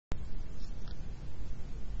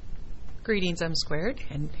Greetings, I'm Squared,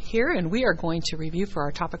 and we are going to review for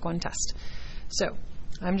our Topic 1 test. So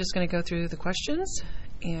I'm just going to go through the questions,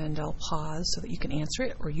 and I'll pause so that you can answer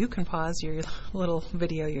it, or you can pause your little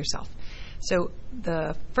video yourself. So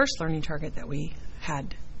the first learning target that we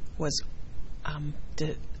had was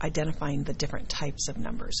identifying the different types of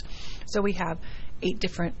numbers. So we have 8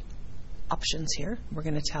 different options here. We're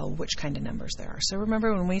going to tell which kind of numbers there are. So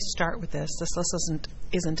remember, when we start with this list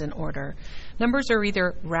isn't in order. Numbers are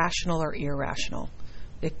either rational or irrational.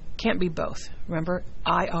 It can't be both. Remember,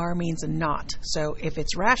 IR means not. So if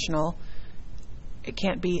it's rational, it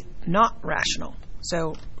can't be not rational.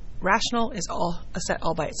 So rational is a set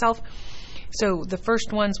all by itself. So the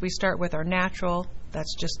first ones we start with are natural.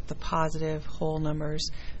 That's just the positive whole numbers.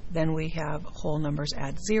 Then we have whole numbers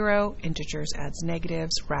add 0, integers adds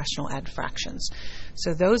negatives, rational add fractions.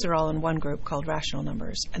 So those are all in one group called rational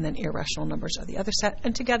numbers, and then irrational numbers are the other set,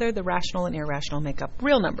 and together the rational and irrational make up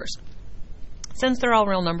real numbers. Since they're all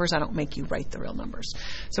real numbers, I don't make you write the real numbers.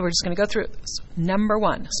 So we're just going to go through this. Number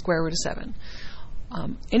 1, square root of 7.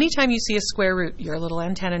 Anytime you see a square root, your little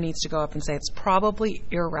antenna needs to go up and say it's probably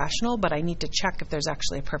irrational, but I need to check if there's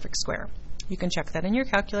actually a perfect square. You can check that in your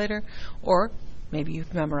calculator, or maybe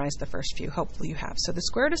you've memorized the first few. Hopefully you have. So the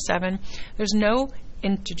square root of 7, there's no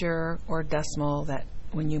integer or decimal that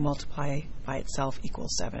when you multiply by itself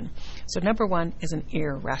equals 7. So number 1 is an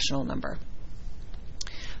irrational number.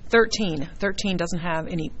 13 doesn't have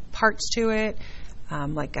any parts to it,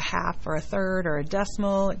 like a half or a third or a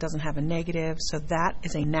decimal. It doesn't have a negative, so that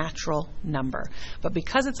is a natural number. But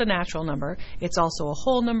because it's a natural number, it's also a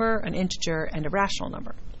whole number, an integer, and a rational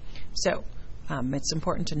number. So it's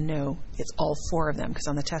important to know it's all 4 of them, because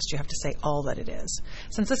on the test you have to say all that it is.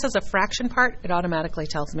 Since this is a fraction part, it automatically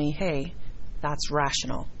tells me, hey, that's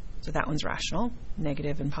rational. So that one's rational.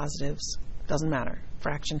 Negative and positives, doesn't matter.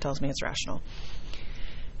 Fraction tells me it's rational.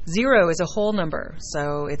 0 is a whole number,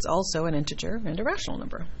 so it's also an integer and a rational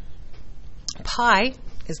number. Pi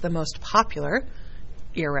is the most popular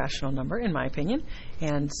irrational number, in my opinion,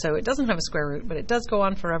 and so it doesn't have a square root, but it does go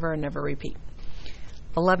on forever and never repeat.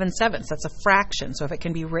 11/7, that's a fraction, so if it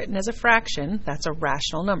can be written as a fraction, that's a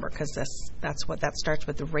rational number, because that's what that starts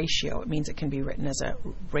with, the ratio. It means it can be written as a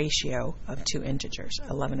ratio of 2 integers.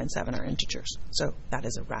 11 and 7 are integers, so that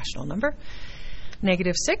is a rational number.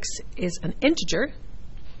 -6 is an integer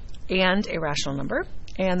and a rational number.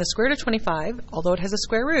 And the square root of 25, although it has a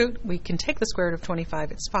square root, we can take the square root of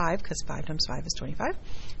 25, it's 5, because 5 times 5 is 25.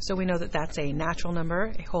 So we know that that's a natural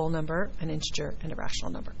number, a whole number, an integer, and a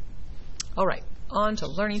rational number. All right, on to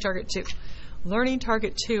learning target 2. Learning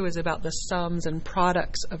target 2 is about the sums and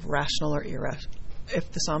products of rational or irrational, if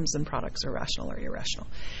the sums and products are rational or irrational.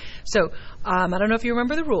 So I don't know if you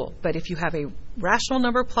remember the rule, but if you have a rational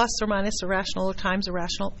number plus or minus a rational or times a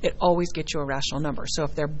rational, it always gets you a rational number. So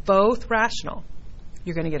if they're both rational,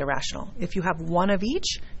 you're going to get a rational. If you have one of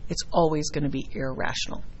each, it's always going to be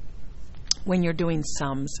irrational when you're doing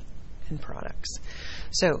sums and products.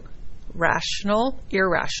 So rational,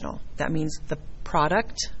 irrational, that means the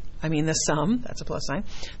sum, that's a plus sign.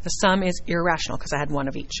 The sum is irrational because I had one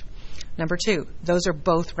of each. Number 2, those are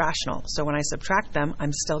both rational. So when I subtract them,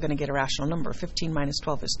 I'm still going to get a rational number. 15 minus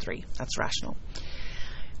 12 is 3. That's rational.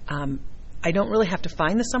 I don't really have to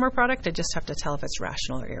find the sum or product. I just have to tell if it's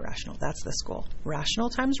rational or irrational. That's this goal. Rational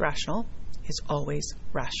times rational is always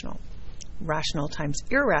rational. Rational times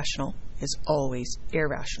irrational is always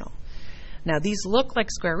irrational. Now, these look like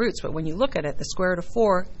square roots, but when you look at it, the square root of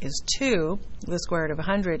 4 is 2, the square root of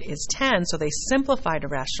 100 is 10, so they simplify to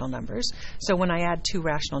rational numbers. So when I add 2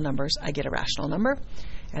 rational numbers, I get a rational number.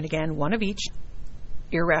 And again, one of each,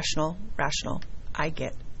 irrational, rational, I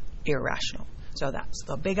get irrational. So that's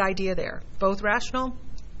the big idea there. Both rational,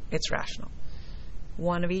 it's rational.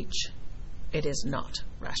 One of each, it is not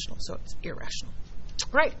rational, so it's irrational.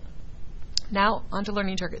 Right. Now, on to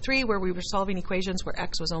learning target 3, where we were solving equations where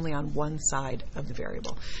x was only on one side of the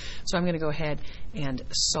variable. So I'm going to go ahead and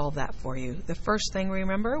solve that for you. The first thing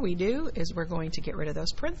remember we do is we're going to get rid of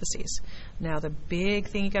those parentheses. Now, the big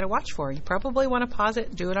thing you got to watch for, you probably want to pause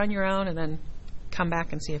it, do it on your own, and then come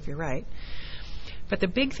back and see if you're right. But the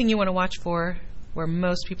big thing you want to watch for, where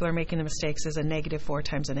most people are making the mistakes, is a -4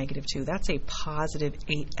 times a -2. That's a positive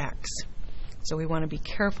 8x. So we want to be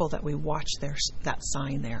careful that we watch that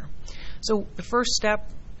sign there. So the first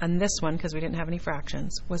step on this one, because we didn't have any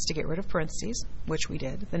fractions, was to get rid of parentheses, which we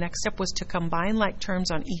did. The next step was to combine like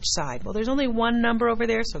terms on each side. Well, there's only one number over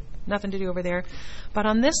there, so nothing to do over there. But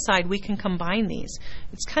on this side, we can combine these.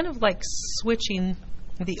 It's kind of like switching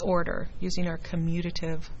the order using our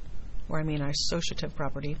commutative, or our associative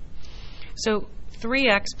property. So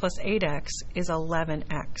 3x plus 8x is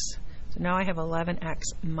 11x. So now I have 11x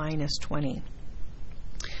minus 20.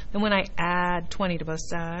 Then when I add 20 to both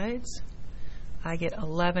sides, I get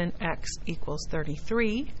 11x equals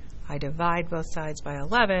 33. I divide both sides by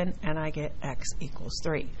 11, and I get x equals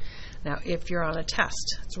 3. Now, if you're on a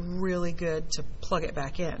test, it's really good to plug it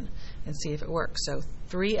back in and see if it works. So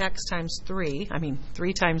 3x times 3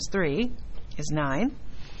 times 3 is 9.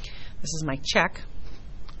 This is my check.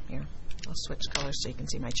 Here, I'll switch colors so you can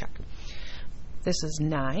see my check. This is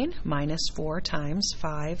 9 minus 4 times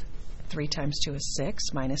 5. 3 times 2 is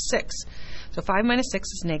 6 minus 6. So 5 minus 6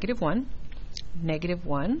 is negative 1. Negative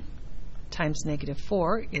 1 times negative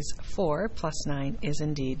 4 is 4 plus 9 is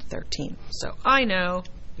indeed 13. So I know,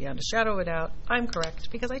 beyond a shadow of a doubt, I'm correct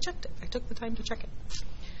because I checked it. I took the time to check it.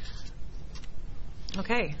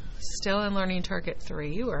 Okay, still in learning target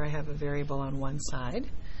 3 where I have a variable on one side.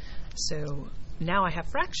 So now I have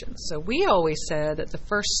fractions. So we always said that the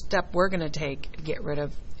first step we're going to take to get rid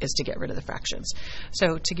of is to get rid of the fractions.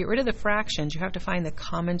 So to get rid of the fractions, you have to find the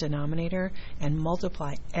common denominator and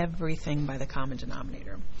multiply everything by the common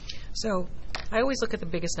denominator. So I always look at the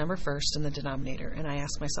biggest number first in the denominator, and I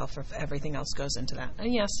ask myself if everything else goes into that.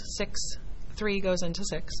 And yes, 3 goes into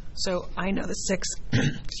 6. So I know that 6,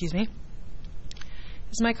 excuse me,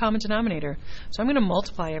 is my common denominator. So I'm going to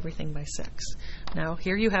multiply everything by 6. Now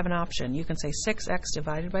here you have an option. You can say 6x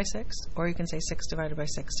divided by 6, or you can say 6 divided by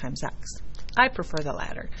 6 times x. I prefer the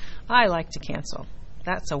latter. I like to cancel.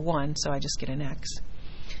 That's a 1, so I just get an x.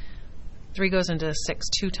 3 goes into 6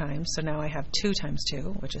 2 times, so now I have 2 times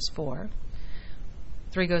 2, which is 4.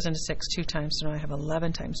 3 goes into 6 2 times, so now I have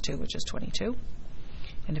 11 times 2, which is 22.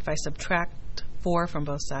 And if I subtract 4 from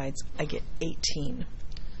both sides, I get 18.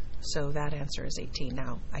 So that answer is 18.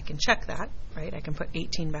 Now, I can check that, right? I can put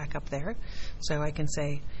 18 back up there. So I can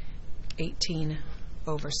say 18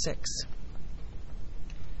 over 6.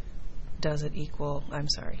 Does it equal,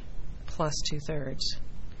 plus 2/3.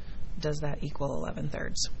 Does that equal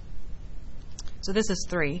 11/3? So this is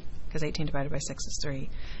 3, because 18 divided by 6 is 3.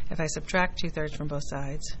 If I subtract 2/3 from both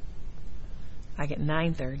sides, I get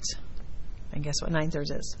 9/3. And guess what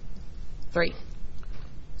 9/3 is? 3.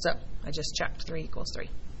 So I just checked 3 equals 3.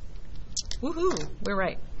 Woohoo! We're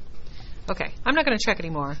right. Okay, I'm not going to check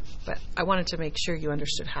anymore, but I wanted to make sure you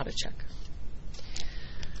understood how to check.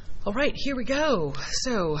 All right, here we go.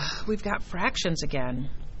 So we've got fractions again.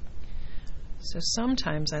 So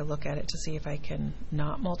sometimes I look at it to see if I can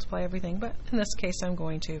not multiply everything, but in this case I'm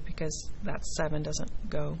going to because that 7 doesn't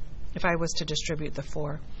go. If I was to distribute the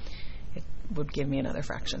 4, it would give me another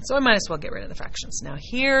fraction. So I might as well get rid of the fractions. Now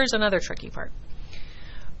here's another tricky part.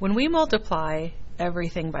 When we multiply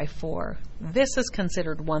everything by 4, this is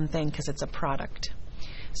considered one thing because it's a product.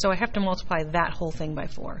 So I have to multiply that whole thing by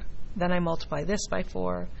 4. Then I multiply this by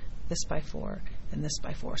 4, this by 4, and this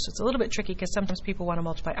by 4. So it's a little bit tricky because sometimes people want to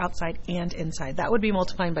multiply outside and inside. That would be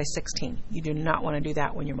multiplying by 16. You do not want to do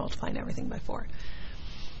that when you're multiplying everything by 4.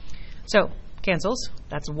 So cancels.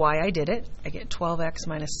 That's why I did it. I get 12x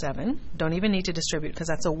minus 7. Don't even need to distribute because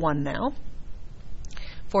that's a 1 now.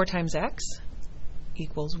 4 times x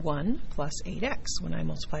equals 1 plus 8x when I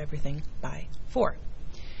multiply everything by 4.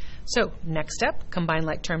 So next step, combine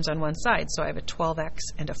like terms on one side. So I have a 12x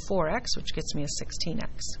and a 4x, which gets me a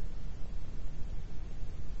 16x.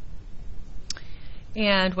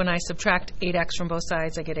 And when I subtract 8x from both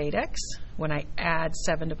sides, I get 8x. When I add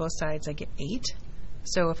 7 to both sides, I get 8.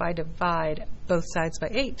 So if I divide both sides by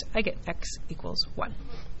 8, I get x equals 1.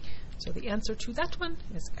 So the answer to that one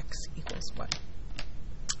is x equals 1.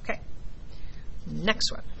 Okay,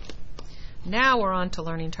 next one. Now we're on to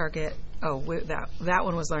learning target. That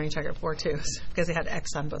one was learning target 4 too, because it had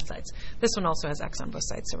x on both sides. This one also has x on both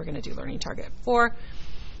sides, so we're going to do learning target 4.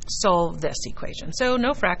 Solve this equation. So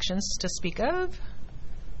no fractions to speak of.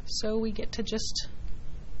 So we get to just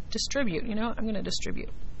distribute. You know, I'm going to distribute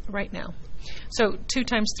right now. So 2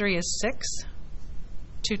 times 3 is 6.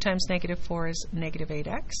 2 times negative 4 is negative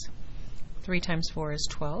 8x. 3 times 4 is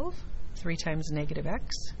 12. 3 times negative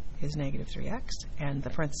x is negative 3x. And the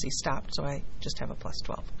parentheses stopped, so I just have a plus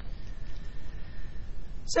 12.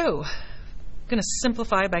 So I'm going to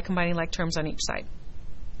simplify by combining like terms on each side.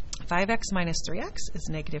 5x minus 3x is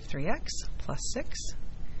negative 3x plus 6.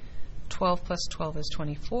 12 plus 12 is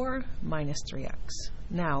 24 minus 3x.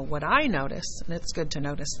 Now, what I notice, and it's good to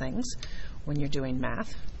notice things when you're doing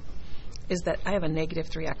math, is that I have a negative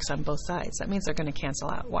 3x on both sides. That means they're going to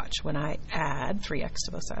cancel out. Watch, when I add 3x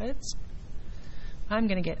to both sides, I'm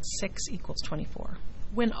going to get 6 equals 24.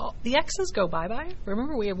 When the x's go bye-bye,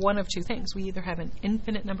 remember we have one of two things. We either have an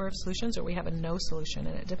infinite number of solutions or we have a no solution,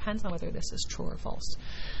 and it depends on whether this is true or false.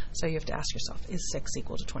 So you have to ask yourself, is 6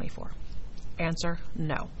 equal to 24? Answer,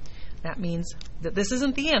 no. That means that this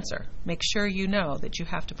isn't the answer. Make sure you know that you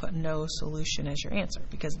have to put no solution as your answer,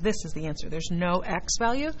 because this is the answer. There's no x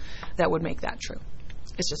value that would make that true.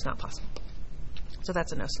 It's just not possible. So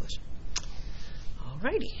that's a no solution.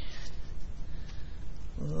 Alrighty.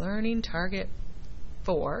 Learning target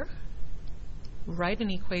 4. Write an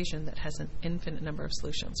equation that has an infinite number of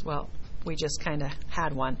solutions. Well, we just kind of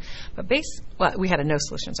had one. But we had a no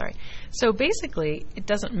solution, sorry. So basically, it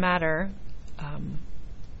doesn't matter.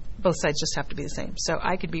 Both sides just have to be the same. So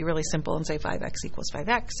I could be really simple and say 5x equals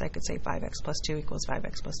 5x. I could say 5x plus 2 equals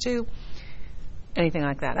 5x plus 2. Anything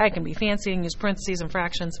like that. I can be fancy and use parentheses and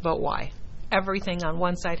fractions, but why? Everything on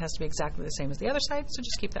one side has to be exactly the same as the other side, so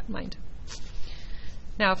just keep that in mind.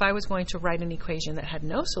 Now, if I was going to write an equation that had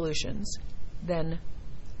no solutions, then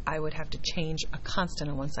I would have to change a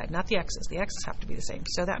constant on one side, not the x's. The x's have to be the same.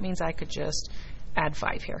 So that means I could just add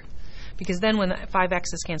 5 here. Because then when the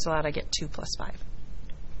 5x's cancel out, I get 2 plus 5.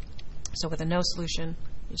 So with a no solution,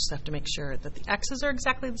 you just have to make sure that the x's are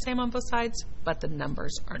exactly the same on both sides, but the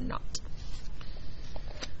numbers are not.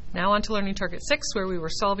 Now on to learning target 6, where we were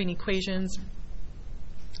solving equations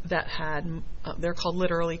that had, they're called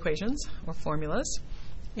literal equations or formulas,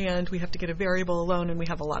 and we have to get a variable alone, and we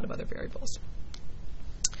have a lot of other variables.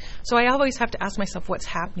 So I always have to ask myself what's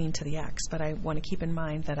happening to the x, but I want to keep in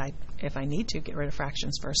mind that if I need to get rid of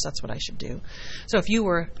fractions first, that's what I should do. So if you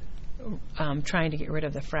were trying to get rid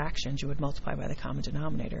of the fractions, you would multiply by the common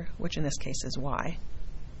denominator, which in this case is y.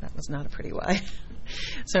 That was not a pretty y.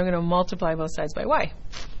 So I'm going to multiply both sides by y.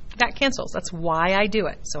 That cancels. That's why I do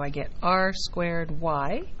it. So I get r squared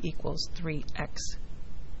y equals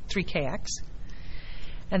 3kx.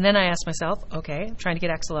 And then I ask myself, okay, I'm trying to get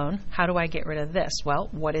x alone. How do I get rid of this? Well,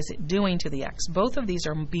 what is it doing to the x? Both of these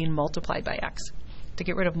are being multiplied by x. To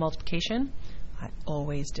get rid of multiplication, I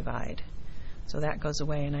always divide. So that goes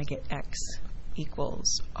away, and I get x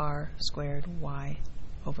equals r squared y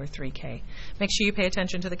over 3k. Make sure you pay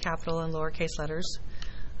attention to the capital and lowercase letters.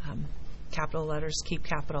 Capital letters keep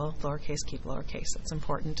capital, lowercase keep lowercase. That's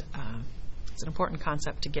important. It's an important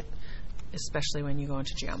concept to get, especially when you go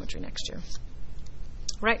into geometry next year.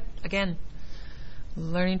 Right, again,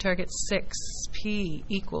 learning target 6, p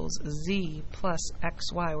equals z plus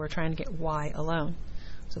xy. We're trying to get y alone.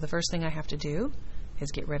 So the first thing I have to do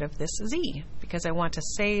is get rid of this z, because I want to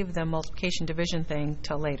save the multiplication division thing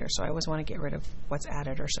till later. So I always want to get rid of what's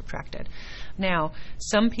added or subtracted. Now,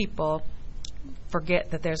 some people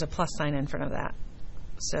forget that there's a plus sign in front of that.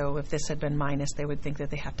 So if this had been minus, they would think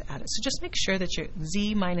that they have to add it. So just make sure that your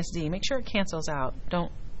z minus z, make sure it cancels out.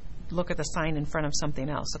 Don't look at the sign in front of something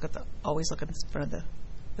else. Always look at the front of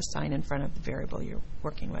the sign in front of the variable you're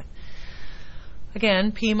working with.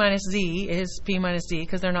 Again, p minus z is p minus z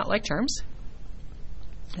because they're not like terms.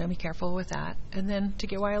 Now be careful with that. And then to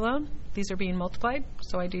get y alone, these are being multiplied,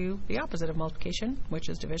 so I do the opposite of multiplication, which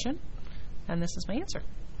is division. And this is my answer.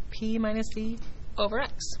 P minus z over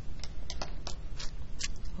x.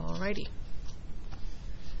 Alrighty.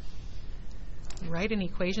 Write an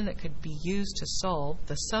equation that could be used to solve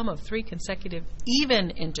the sum of 3 consecutive even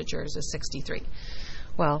integers is 63.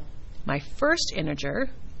 Well, my first integer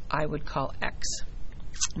I would call x.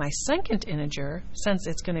 My second integer, since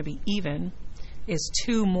it's going to be even, is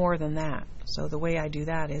 2 more than that. So the way I do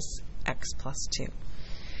that is x plus 2.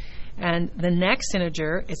 And the next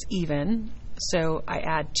integer is even, so I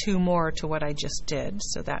add 2 more to what I just did,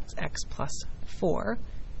 so that's x plus 4.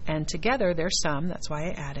 And together their sum, that's why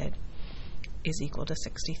I added, is equal to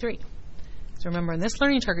 63. So remember, in this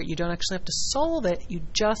learning target, you don't actually have to solve it, you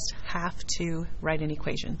just have to write an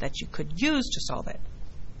equation that you could use to solve it.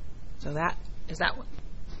 So that is that one.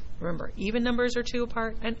 Remember, even numbers are 2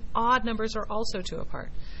 apart, and odd numbers are also 2 apart.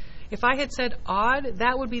 If I had said odd,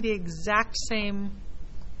 that would be the exact same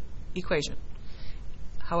equation.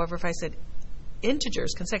 However, if I said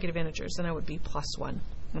integers, consecutive integers, then I would be plus 1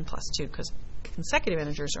 and plus 2, because consecutive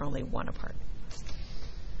integers are only 1 apart.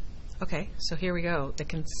 Okay, so here we go.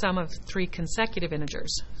 The sum of 3 consecutive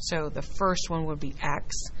integers. So the first one would be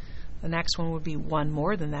x. The next one would be 1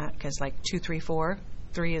 more than that, because like 2, 3, 4.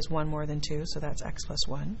 3 is 1 more than 2, so that's x plus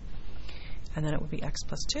 1. And then it would be x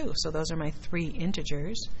plus 2. So those are my 3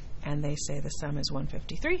 integers, and they say the sum is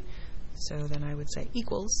 153. So then I would say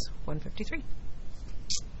equals 153.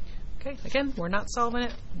 Okay, again, we're not solving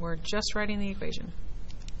it. We're just writing the equation.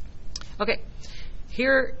 Okay,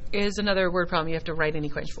 here is another word problem you have to write an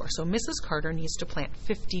equation for. So Mrs. Carter needs to plant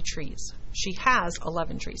 50 trees. She has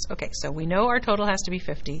 11 trees. Okay, so we know our total has to be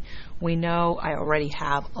 50. We know I already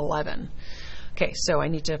have 11. Okay, so I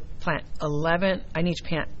need to plant 11. I need to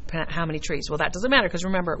plant how many trees? Well, that doesn't matter because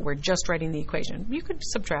remember, we're just writing the equation. You could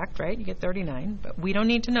subtract, right? You get 39, but we don't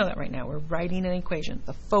need to know that right now. We're writing an equation.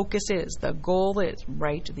 The focus is, the goal is,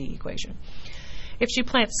 write the equation. If she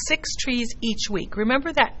plants 6 trees each week,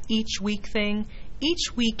 remember that each week thing?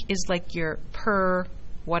 Each week is like your per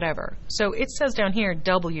whatever. So it says down here,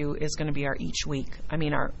 W is going to be our each week. I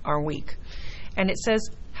mean our week. And it says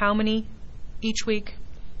how many each week?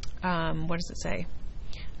 What does it say?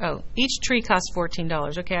 Oh, each tree costs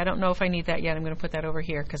 $14. Okay, I don't know if I need that yet. I'm going to put that over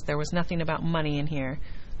here because there was nothing about money in here.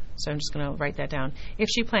 So I'm just going to write that down. If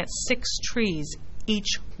she plants 6 trees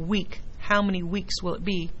each week, how many weeks will it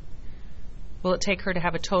be? Will it take her to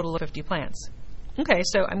have a total of 50 plants? Okay,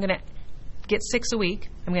 so I'm going to get 6 a week.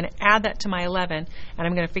 I'm going to add that to my 11, and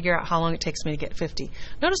I'm going to figure out how long it takes me to get 50.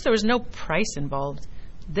 Notice there was no price involved.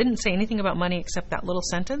 Didn't say anything about money except that little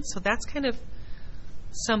sentence. So that's kind of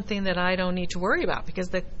something that I don't need to worry about because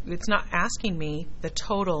it's not asking me the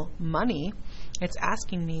total money. It's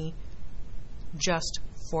asking me just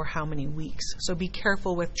for how many weeks. So be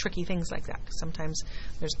careful with tricky things like that because sometimes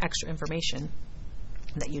there's extra information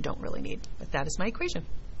that you don't really need. But that is my equation.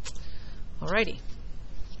 Alrighty.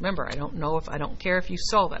 Remember, I don't care if you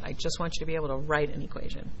solve it. I just want you to be able to write an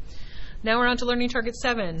equation. Now we're on to learning target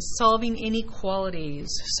 7, solving inequalities.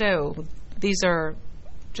 So these are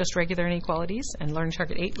just regular inequalities, and learning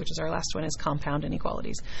target 8, which is our last one, is compound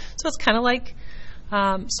inequalities. So it's kind of like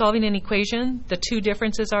solving an equation. The two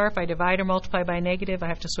differences are if I divide or multiply by a negative, I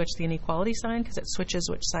have to switch the inequality sign because it switches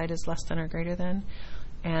which side is less than or greater than.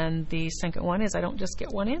 And the second one is I don't just get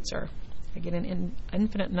one answer. I get an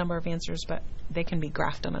infinite number of answers, but they can be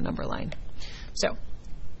graphed on a number line. So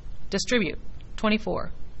distribute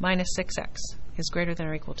 24 minus 6x is greater than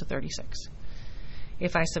or equal to 36.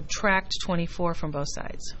 If I subtract 24 from both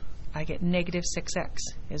sides, I get negative 6x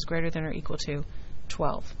is greater than or equal to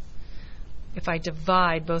 12. If I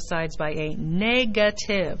divide both sides by a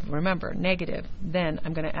negative, remember, negative, then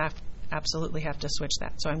I'm going to absolutely have to switch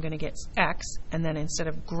that. So I'm going to get x, and then instead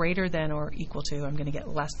of greater than or equal to, I'm going to get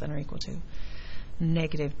less than or equal to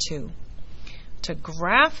negative 2. To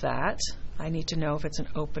graph that, I need to know if it's an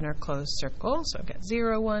open or closed circle. So I've got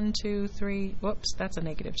 0, 1, 2, 3. Whoops, that's a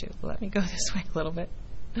negative 2. Let me go this way a little bit.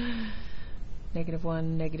 Negative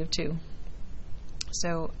 1, negative 2.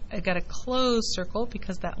 So I've got a closed circle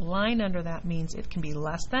because that line under that means it can be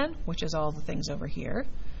less than, which is all the things over here,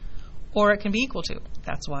 or it can be equal to.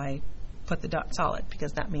 That's why I put the dot solid,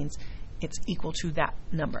 because that means it's equal to that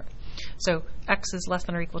number. So x is less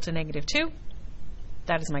than or equal to negative 2.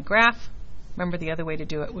 That is my graph. Remember, the other way to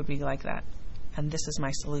do it would be like that. And this is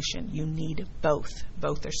my solution. You need both.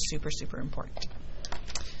 Both are super, super important.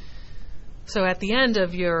 So at the end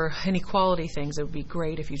of your inequality things, it would be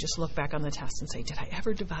great if you just look back on the test and say, did I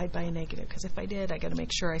ever divide by a negative? Because if I did, I got to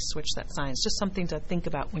make sure I switch that sign. It's just something to think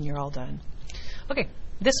about when you're all done. Okay,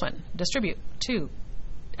 this one, distribute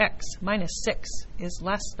 2x minus 6 is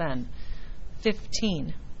less than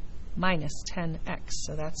 15 minus 10x.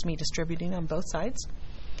 So that's me distributing on both sides.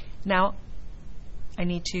 Now, I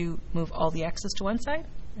need to move all the x's to one side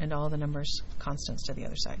and all the numbers constants to the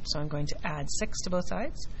other side. So I'm going to add 6 to both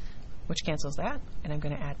sides, which cancels that, and I'm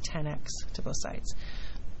going to add 10x to both sides.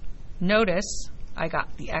 Notice I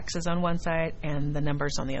got the x's on one side and the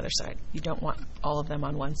numbers on the other side. You don't want all of them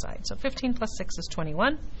on one side. So 15 plus 6 is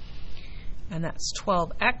 21, and that's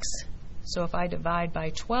 12x. So if I divide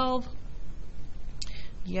by 12,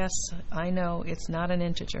 yes, I know it's not an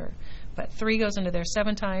integer, but 3 goes into there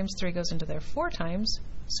 7 times, 3 goes into there 4 times,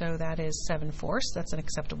 so that is 7/4. That's an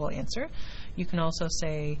acceptable answer. You can also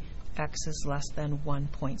say x is less than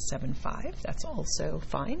 1.75. That's also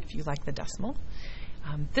fine if you like the decimal.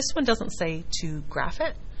 This one doesn't say to graph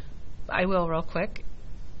it. I will real quick,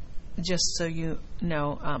 just so you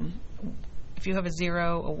know. If you have a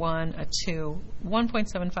 0, a 1, a 2,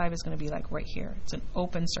 1.75 is going to be like right here. It's an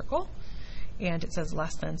open circle, and it says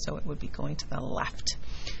less than, so it would be going to the left.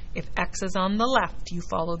 If x is on the left, you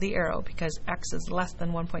follow the arrow, because x is less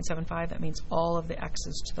than 1.75. That means all of the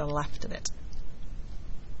x's to the left of it.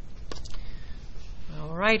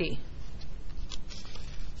 Alrighty.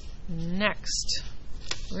 Next.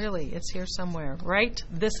 Really, it's here somewhere. Write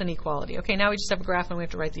this inequality. Okay, now we just have a graph and we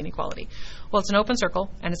have to write the inequality. Well, it's an open circle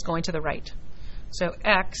and it's going to the right. So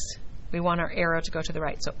x, we want our arrow to go to the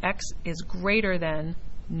right. So x is greater than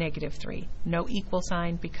negative 3. No equal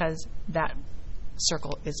sign because that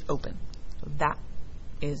circle is open. So that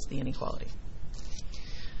is the inequality.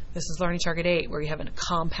 This is learning target 8, where you have a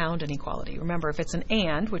compound inequality. Remember, if it's an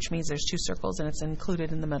and, which means there's 2 circles and it's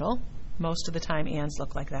included in the middle, most of the time ands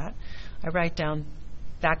look like that. I write down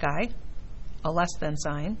that guy, a less than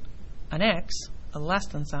sign, an X, a less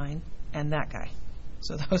than sign, and that guy.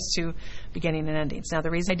 So those two beginning and endings. Now the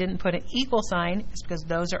reason I didn't put an equal sign is because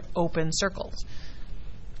those are open circles.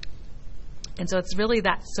 And so it's really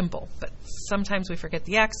that simple, but sometimes we forget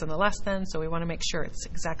the X and the less than, so we want to make sure it's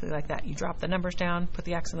exactly like that. You drop the numbers down, put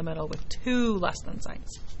the X in the middle with two less than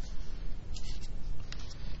signs.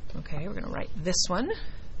 Okay, we're going to write this one.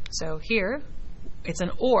 So here, it's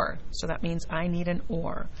an OR, so that means I need an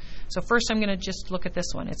OR. So first I'm going to just look at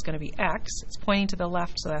this one. It's going to be X. It's pointing to the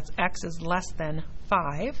left, so that's X is less than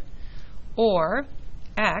 5. Or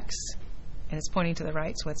X, and it's pointing to the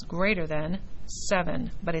right, so it's greater than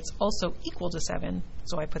 7. But it's also equal to 7,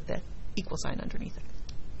 so I put the equal sign underneath it.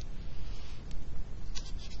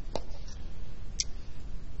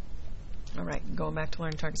 All right, going back to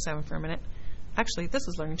learning target 7 for a minute. Actually, this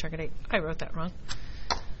is learning target 8. I wrote that wrong.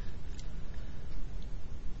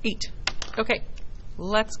 8. Okay,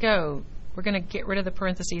 let's go. We're going to get rid of the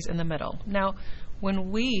parentheses in the middle. Now, when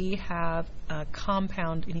we have a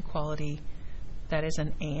compound inequality that is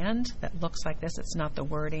an and, that looks like this, it's not the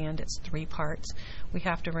word and, it's 3 parts, we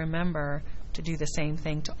have to remember to do the same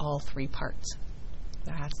thing to all 3 parts.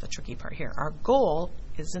 That's the tricky part here. Our goal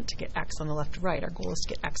isn't to get X on the left or right. Our goal is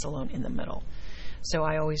to get X alone in the middle. So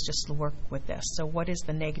I always just work with this. So what is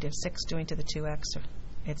the negative 6 doing to the 2X?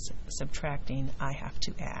 It's subtracting. I have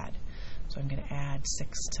to add. So I'm going to add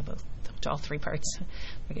 6 to all 3 parts.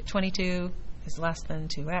 I get 22 is less than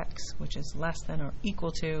 2X, which is less than or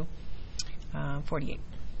equal to 48.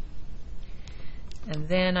 And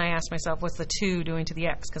then I ask myself, what's the 2 doing to the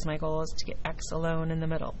X? Because my goal is to get X alone in the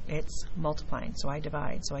middle. It's multiplying, so I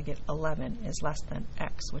divide. So I get 11 is less than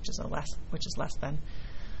X, which is less than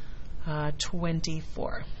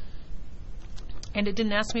 24. And it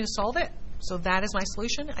didn't ask me to solve it, so that is my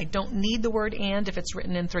solution. I don't need the word and if it's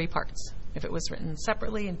written in 3 parts. If it was written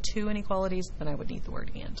separately in 2 inequalities, then I would need the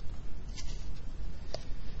word and.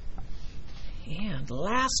 And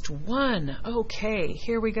last one. Okay,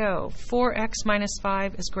 here we go. 4x minus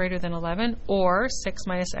 5 is greater than 11, or 6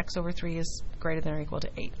 minus x over 3 is greater than or equal to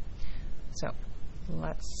 8. So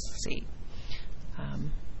let's see.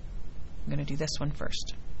 I'm going to do this one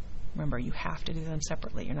first. Remember, you have to do them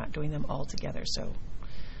separately. You're not doing them all together, so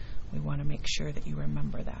we want to make sure that you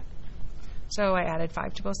remember that. So I added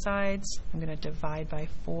 5 to both sides. I'm going to divide by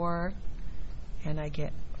 4, and I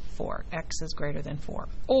get 4. X is greater than 4.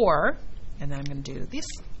 Or, and then I'm going to do this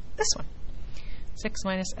one. 6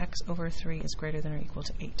 minus x over 3 is greater than or equal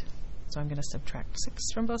to 8. So I'm going to subtract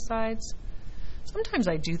 6 from both sides. Sometimes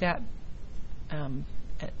I do that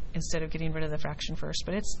instead of getting rid of the fraction first,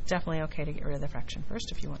 but it's definitely okay to get rid of the fraction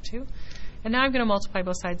first if you want to. And now I'm going to multiply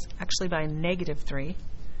both sides actually by negative 3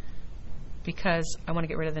 because I want to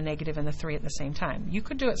get rid of the negative and the 3 at the same time. You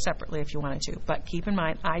could do it separately if you wanted to, but keep in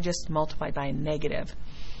mind I just multiplied by a negative.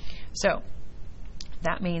 So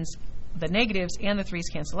that means the negatives and the 3's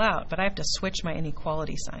cancel out, but I have to switch my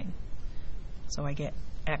inequality sign. So I get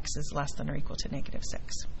x is less than or equal to negative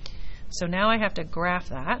 6. So now I have to graph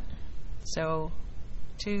that. So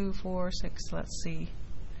 2, 4, 6, let's see.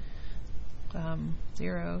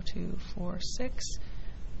 0, 2, 4, 6,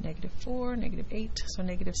 negative 4, negative 8. So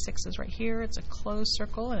negative 6 is right here. It's a closed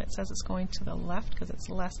circle, and it says it's going to the left because it's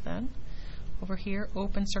less than. Over here,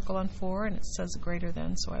 open circle on 4, and it says greater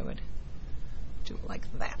than, so I would do it like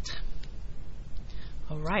that.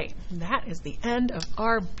 All right, that is the end of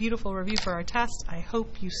our beautiful review for our test. I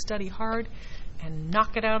hope you study hard and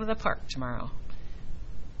knock it out of the park tomorrow.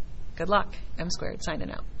 Good luck. M Squared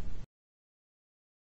signing out.